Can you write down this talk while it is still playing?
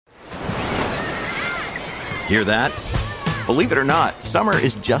Hear that? Believe it or not, summer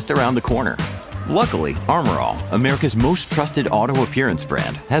is just around the corner. Luckily, Armor All, America's most trusted auto appearance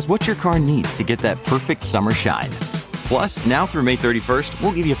brand, has what your car needs to get that perfect summer shine. Plus, now through May 31st,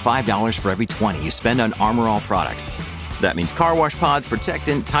 we'll give you $5 for every $20 you spend on Armor All products. That means car wash pods,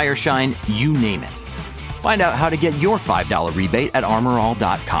 protectant, tire shine, you name it. Find out how to get your $5 rebate at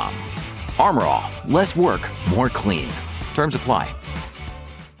armorall.com. Armor All, less work, more clean. Terms apply.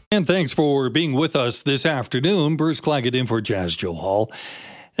 And thanks for being with us this afternoon. Bruce Claggett in for Jazz Joe Hall.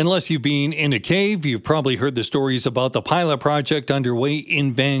 Unless you've been in a cave, you've probably heard the stories about the pilot project underway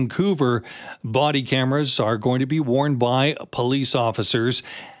in Vancouver. Body cameras are going to be worn by police officers.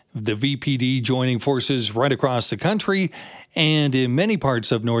 The VPD joining forces right across the country and in many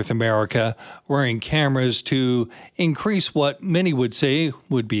parts of North America, wearing cameras to increase what many would say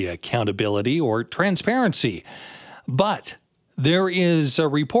would be accountability or transparency. But there is a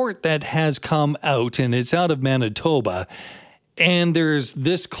report that has come out, and it's out of Manitoba, and there's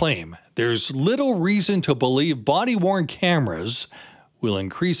this claim. There's little reason to believe body-worn cameras will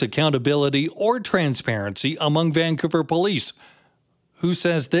increase accountability or transparency among Vancouver police. Who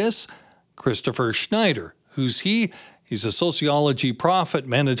says this? Christopher Schneider. Who's he? He's a sociology prof at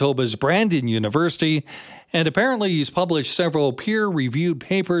Manitoba's Brandon University, and apparently he's published several peer-reviewed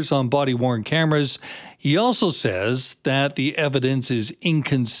papers on body-worn cameras. He also says that the evidence is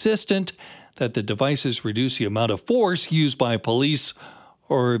inconsistent, that the devices reduce the amount of force used by police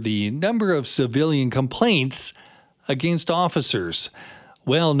or the number of civilian complaints against officers.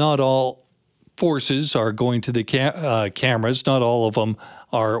 Well, not all forces are going to the cameras. Not all of them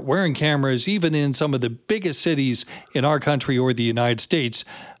are wearing cameras, even in some of the biggest cities in our country or the United States.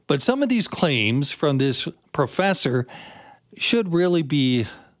 But some of these claims from this professor should really be,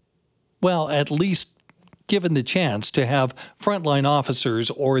 well, at least given the chance to have frontline officers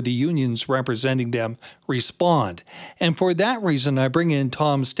or the unions representing them respond. And for that reason, I bring in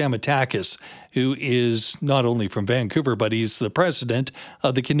Tom Stamatakis, who is not only from Vancouver, but he's the president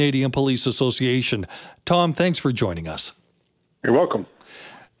of the Canadian Police Association. Tom, thanks for joining us. You're welcome.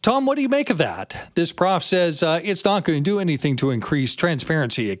 Tom, what do you make of that? This prof says it's not going to do anything to increase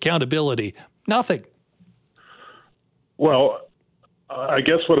transparency, accountability, nothing. Well, I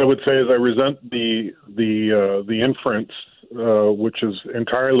guess what I would say is I resent the inference, which is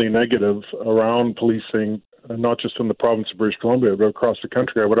entirely negative around policing, not just in the province of British Columbia, but across the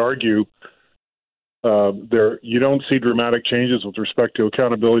country. I would argue you don't see dramatic changes with respect to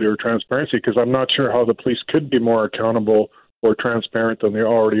accountability or transparency, because I'm not sure how the police could be more accountable or transparent than they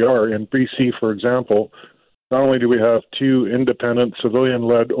already are. In BC, for example, not only do we have two independent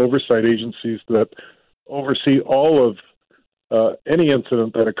civilian-led oversight agencies that oversee all of any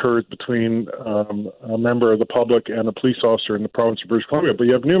incident that occurs between a member of the public and a police officer in the province of British Columbia, but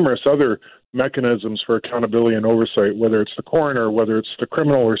you have numerous other mechanisms for accountability and oversight, whether it's the coroner, whether it's the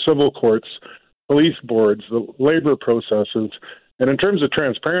criminal or civil courts, police boards, the labor processes. And in terms of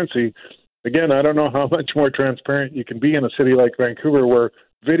transparency, again, I don't know how much more transparent you can be in a city like Vancouver, where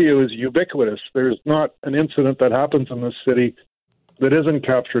video is ubiquitous. There's not an incident that happens in this city that isn't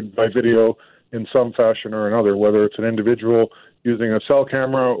captured by video in some fashion or another, whether it's an individual using a cell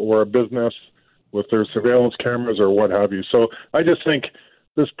camera or a business with their surveillance cameras or what have you. So I just think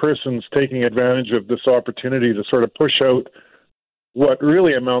this person's taking advantage of this opportunity to sort of push out what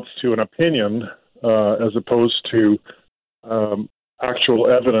really amounts to an opinion as opposed to actual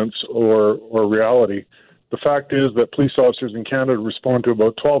evidence or reality. The fact is that police officers in Canada respond to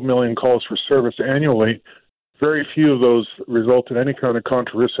about 12 million calls for service annually. Very few of those result in any kind of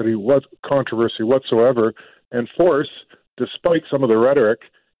controversy whatsoever. And force, despite some of the rhetoric,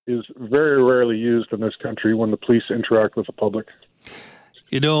 is very rarely used in this country when the police interact with the public.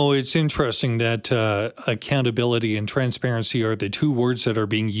 You know, it's interesting that accountability and transparency are the two words that are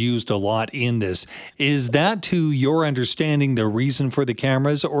being used a lot in this. Is that, to your understanding, the reason for the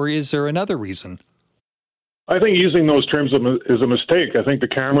cameras, or is there another reason? I think using those terms is a mistake. I think the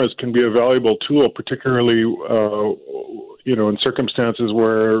cameras can be a valuable tool, particularly in circumstances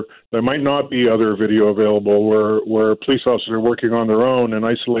where there might not be other video available, where police officers are working on their own in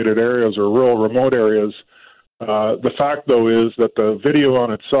isolated areas or rural, remote areas. The fact, though, is that the video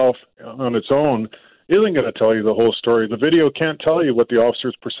on its own, isn't going to tell you the whole story. The video can't tell you what the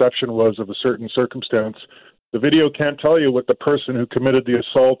officer's perception was of a certain circumstance. The video can't tell you what the person who committed the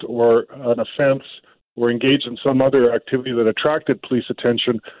assault or an offense or engaged in some other activity that attracted police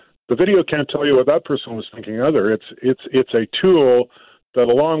attention. The video can't tell you what that person was thinking either. It's a tool that,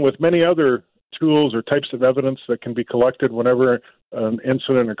 along with many other tools or types of evidence that can be collected whenever an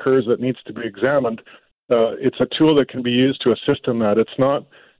incident occurs that needs to be examined, it's a tool that can be used to assist in that.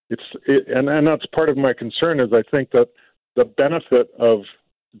 It's and that's part of my concern. Is I think that the benefit of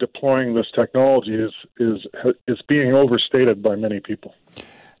deploying this technology is being overstated by many people.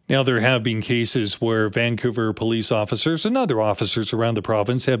 Now, there have been cases where Vancouver police officers and other officers around the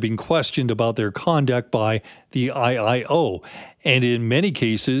province have been questioned about their conduct by the IIO. And in many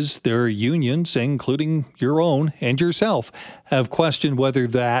cases, their unions, including your own and yourself, have questioned whether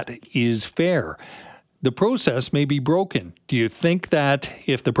that is fair. The process may be broken. Do you think that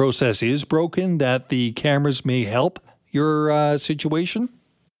if the process is broken, that the cameras may help your situation?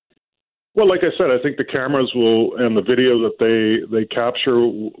 Well, like I said, I think the cameras and the video that they capture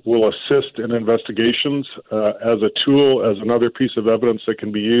will assist in investigations as a tool, as another piece of evidence that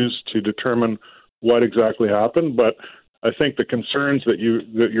can be used to determine what exactly happened. But I think the concerns that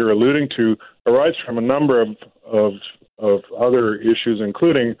you're alluding to arise from a number of other issues,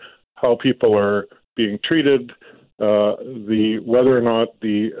 including how people are being treated, whether or not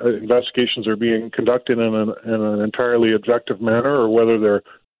the investigations are being conducted in an entirely objective manner, or whether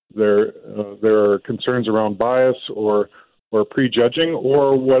there are concerns around bias or prejudging,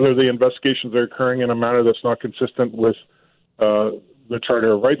 or whether the investigations are occurring in a manner that's not consistent with the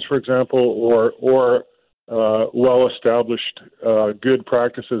Charter of Rights, for example, or well-established good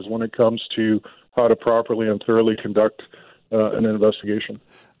practices when it comes to how to properly and thoroughly conduct an investigation.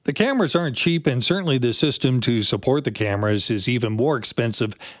 The cameras aren't cheap, and certainly the system to support the cameras is even more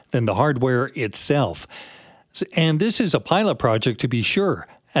expensive than the hardware itself. And this is a pilot project, to be sure.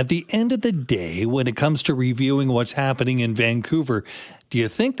 At the end of the day, when it comes to reviewing what's happening in Vancouver, do you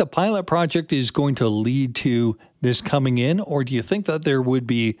think the pilot project is going to lead to this coming in, or do you think that there would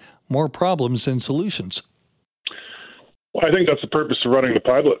be more problems than solutions? Well, I think that's the purpose of running the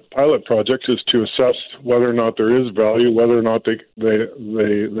pilot project, is to assess whether or not there is value, whether or not they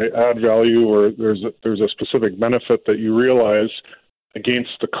add value, or there's a specific benefit that you realize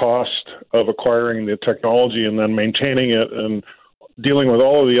against the cost of acquiring the technology and then maintaining it and dealing with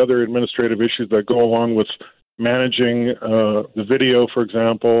all of the other administrative issues that go along with managing the video, for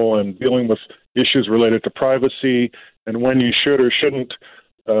example, and dealing with issues related to privacy and when you should or shouldn't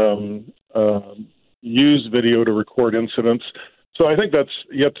use video to record incidents. So I think that's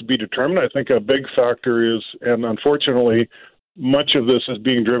yet to be determined. I think a big factor is, and unfortunately, much of this is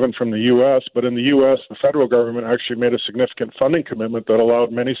being driven from the U.S., but in the U.S., the federal government actually made a significant funding commitment that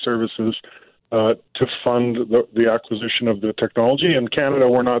allowed many services to fund the acquisition of the technology. In Canada,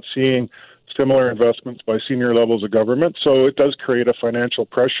 we're not seeing similar investments by senior levels of government, so it does create a financial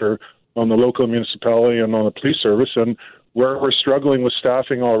pressure on the local municipality and on the police service. And where we're struggling with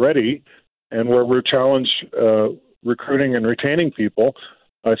staffing already, and where we're challenged recruiting and retaining people,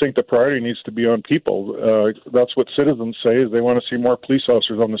 I think the priority needs to be on people. That's what citizens say, is they want to see more police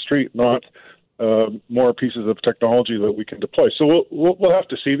officers on the street, not more pieces of technology that we can deploy. So we'll have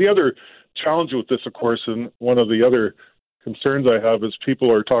to see. The other challenge with this, of course, and one of the other concerns I have, is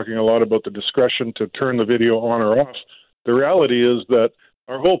people are talking a lot about the discretion to turn the video on or off. The reality is that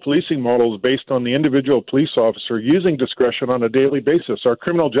our whole policing model is based on the individual police officer using discretion on a daily basis. Our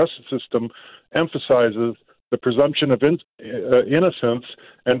criminal justice system emphasizes the presumption of innocence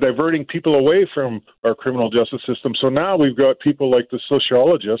and diverting people away from our criminal justice system. So now we've got people like the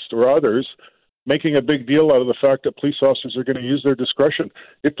sociologists or others making a big deal out of the fact that police officers are going to use their discretion.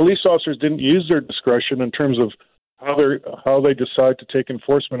 If police officers didn't use their discretion in terms of how they decide to take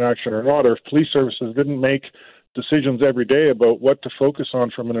enforcement action or not, or if police services didn't make decisions every day about what to focus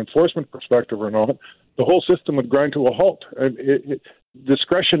on from an enforcement perspective or not, the whole system would grind to a halt. And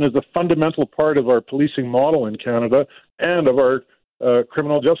discretion is a fundamental part of our policing model in Canada and of our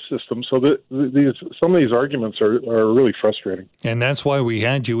criminal justice system. So some of these arguments are really frustrating. And that's why we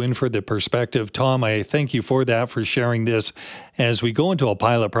had you in for the perspective. Tom, I thank you for that, for sharing this as we go into a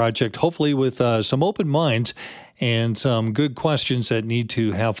pilot project, hopefully with some open minds and some good questions that need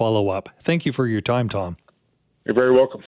to have follow-up. Thank you for your time, Tom. You're very welcome.